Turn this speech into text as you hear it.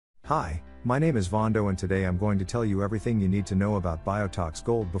Hi, my name is Vondo and today I'm going to tell you everything you need to know about Biotox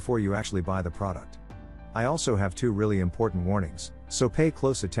Gold before you actually buy the product. I also have two really important warnings, so pay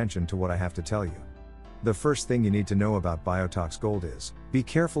close attention to what I have to tell you. The first thing you need to know about Biotox Gold is, be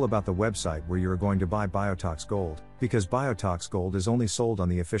careful about the website where you are going to buy Biotox Gold, because Biotox Gold is only sold on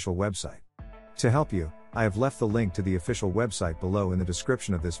the official website. To help you, I have left the link to the official website below in the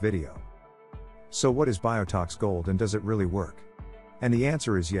description of this video. So what is Biotox Gold and does it really work? And the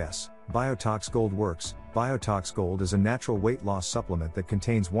answer is yes, Biotox Gold works. Biotox Gold is a natural weight loss supplement that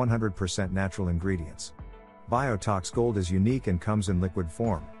contains 100% natural ingredients. Biotox Gold is unique and comes in liquid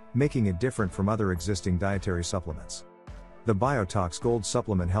form, making it different from other existing dietary supplements. The Biotox Gold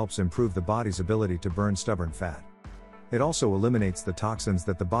supplement helps improve the body's ability to burn stubborn fat. It also eliminates the toxins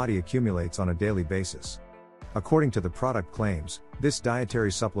that the body accumulates on a daily basis. According to the product claims, this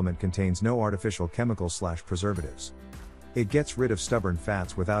dietary supplement contains no artificial chemicals/preservatives. It gets rid of stubborn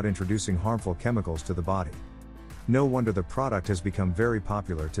fats without introducing harmful chemicals to the body. No wonder the product has become very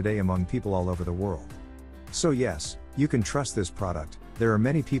popular today among people all over the world. So yes, you can trust this product. There are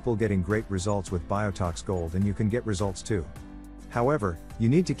many people getting great results with Biotox Gold and you can get results too. However, you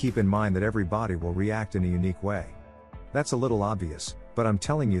need to keep in mind that every body will react in a unique way. That's a little obvious, but I'm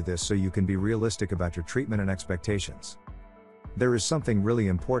telling you this so you can be realistic about your treatment and expectations. There is something really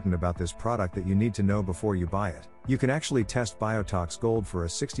important about this product that you need to know before you buy it. You can actually test Biotox Gold for a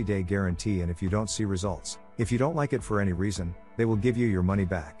 60-day guarantee, and if you don't see results, if you don't like it for any reason, they will give you your money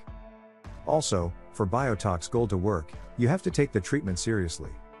back. Also, for Biotox Gold to work, you have to take the treatment seriously.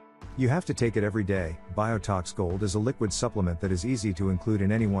 You have to take it every day. Biotox Gold is a liquid supplement that is easy to include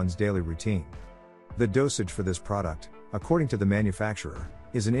in anyone's daily routine. The dosage for this product, according to the manufacturer,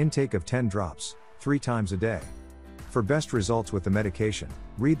 is an intake of 10 drops, 3 times a day. For best results with the medication,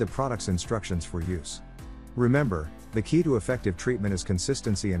 read the product's instructions for use. Remember, the key to effective treatment is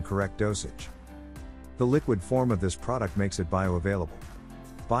consistency and correct dosage. The liquid form of this product makes it bioavailable.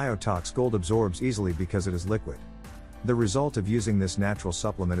 Biotox Gold absorbs easily because it is liquid. The result of using this natural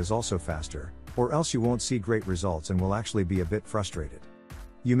supplement is also faster, or else you won't see great results and will actually be a bit frustrated.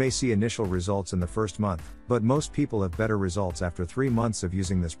 You may see initial results in the first month, but most people have better results after 3 months of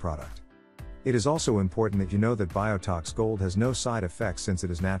using this product. It is also important that you know that Biotox Gold has no side effects since it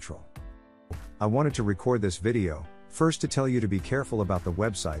is natural. I wanted to record this video, first to tell you to be careful about the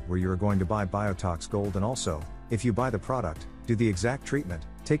website where you are going to buy Biotox Gold, and also, if you buy the product, do the exact treatment,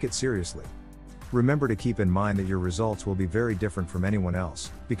 take it seriously. Remember to keep in mind that your results will be very different from anyone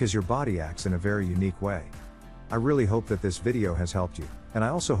else, because your body acts in a very unique way. I really hope that this video has helped you, and I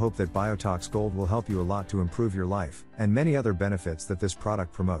also hope that Biotox Gold will help you a lot to improve your life, and many other benefits that this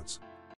product promotes.